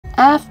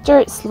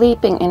After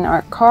sleeping in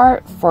our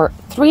car for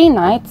 3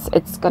 nights,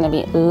 it's gonna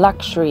be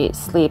luxury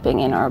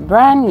sleeping in our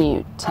brand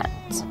new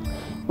tent.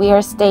 We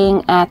are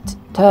staying at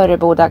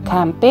Töreboda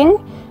Camping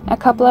a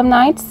couple of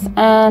nights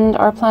and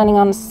are planning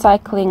on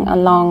cycling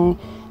along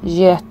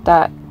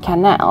Göta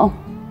Kanal.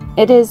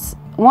 It is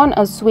one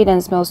of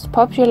Sweden's most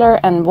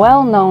popular and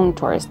well-known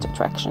tourist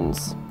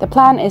attractions. The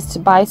plan is to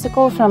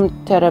bicycle from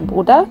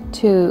Töreboda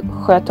to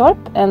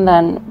Sjötorp and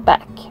then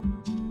back.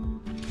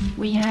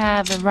 We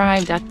have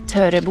arrived at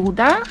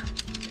Töreboda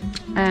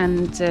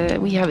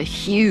and we have a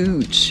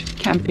huge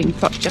camping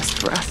plot just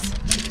for us.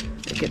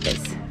 Look at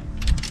this.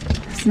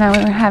 So now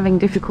we're having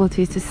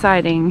difficulties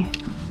deciding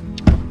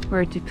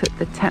where to put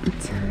the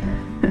tent.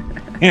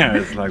 Yeah,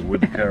 it's like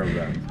with the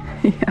caravan.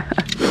 Yeah.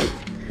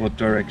 What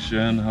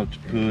direction, how to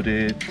put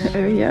it.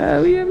 Yeah,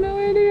 we have no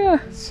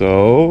idea.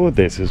 So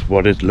this is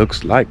what it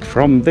looks like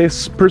from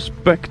this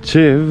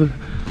perspective.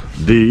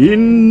 The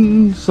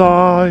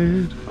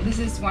inside. This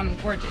is one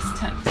gorgeous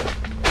tent.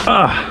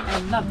 Ah. I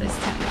love this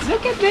tent.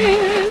 Look at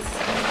this.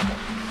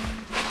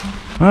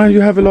 Ah,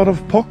 you have a lot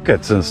of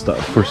pockets and stuff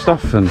for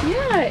stuff and.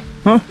 Yeah,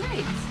 huh?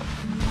 great.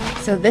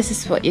 So this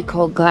is what you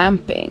call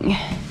glamping.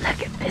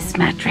 Look at this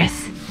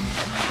mattress.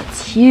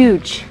 It's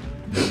huge.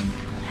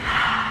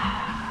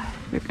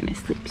 We're gonna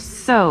sleep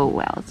so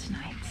well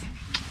tonight.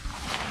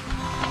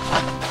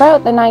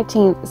 Throughout the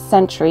 19th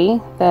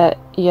century, the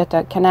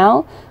Göta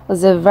Canal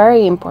was a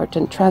very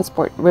important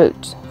transport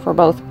route for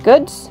both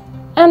goods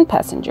and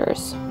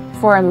passengers.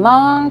 For a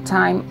long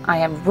time, I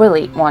have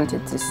really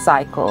wanted to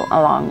cycle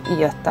along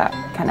Göta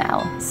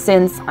Canal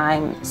since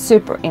I'm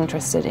super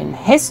interested in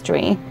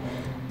history.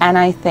 And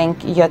I think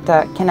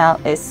Göta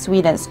Kanal is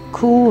Sweden's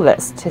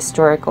coolest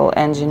historical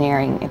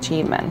engineering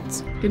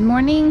achievement. Good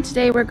morning.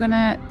 Today we're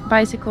gonna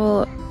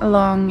bicycle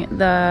along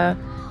the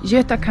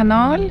Göta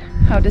Kanal.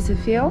 How does it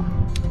feel?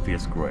 It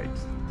feels great.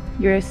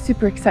 You're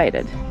super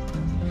excited.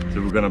 So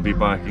we're gonna be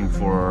biking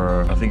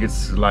for, I think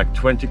it's like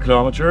 20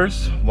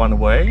 kilometers one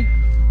way,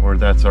 or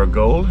that's our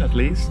goal at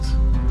least.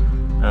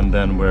 And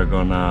then we're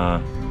gonna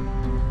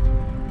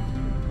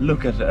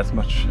look at it as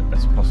much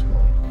as possible.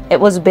 It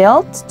was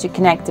built to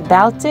connect the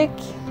Baltic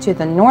to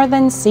the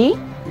Northern Sea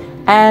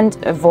and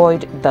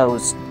avoid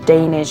those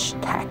Danish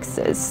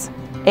taxes.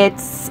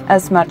 It's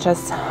as much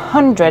as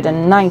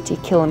 190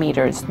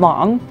 kilometers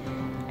long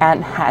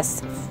and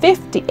has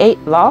 58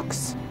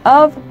 locks,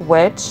 of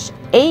which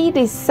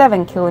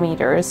 87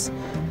 kilometers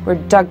were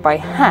dug by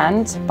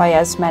hand by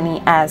as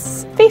many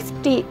as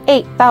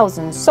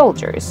 58,000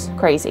 soldiers.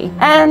 Crazy.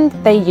 And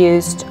they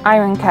used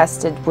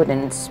iron-casted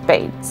wooden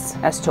spades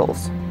as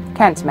tools.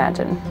 Can't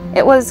imagine.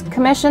 It was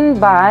commissioned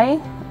by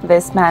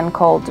this man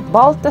called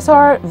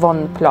Balthasar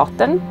von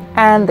Platen,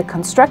 and the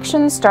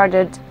construction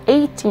started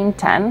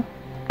 1810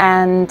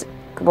 and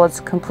was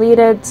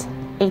completed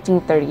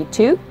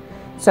 1832,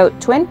 so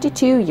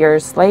 22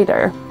 years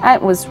later.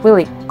 And it was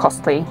really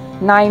costly,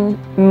 9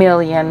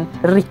 million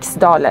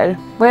riksdaler,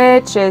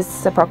 which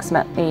is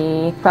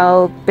approximately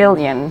 12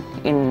 billion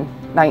in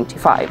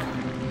 95.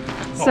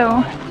 So,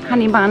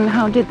 honey bun,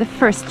 how did the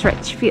first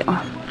stretch feel?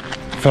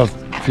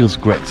 Feels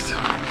great.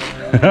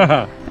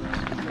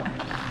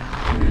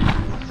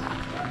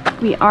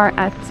 We are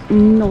at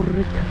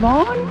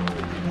Norrqvarn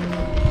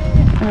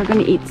and we're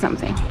going to eat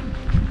something.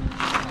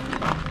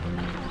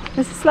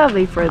 This is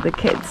lovely for the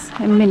kids,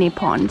 a mini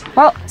pond.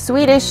 Well,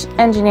 Swedish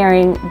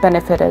engineering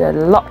benefited a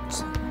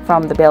lot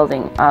from the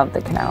building of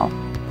the canal.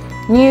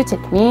 New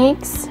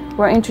techniques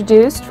were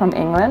introduced from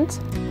England.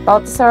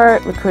 Balthasar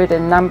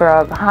recruited a number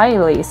of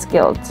highly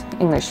skilled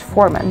English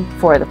foremen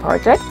for the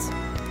project.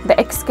 The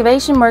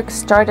excavation work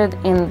started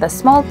in the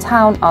small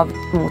town of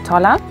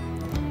Motala,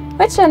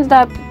 which ended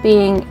up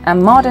being a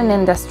modern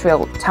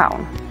industrial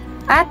town.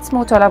 At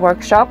Motala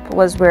workshop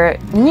was where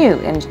new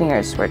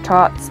engineers were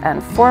taught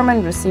and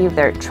foremen received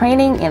their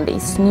training in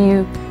these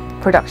new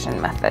production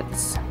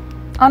methods.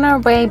 On our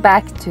way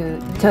back to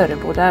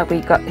Töreboda, we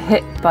got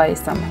hit by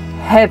some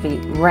heavy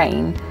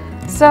rain,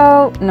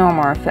 so no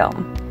more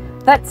film.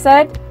 That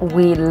said,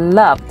 we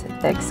loved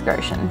the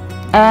excursion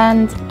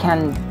and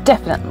can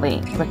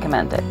definitely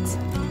recommend it.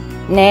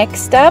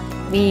 Next up,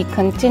 we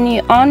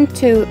continue on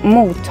to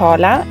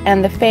Motala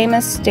and the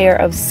famous stair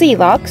of sea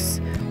locks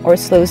or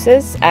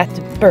sluices at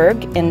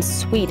Berg in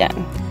Sweden.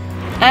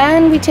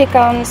 And we take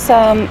on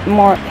some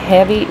more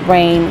heavy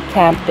rain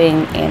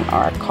camping in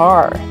our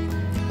car.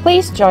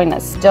 Please join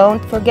us.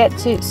 Don't forget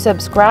to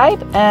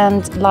subscribe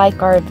and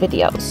like our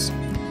videos.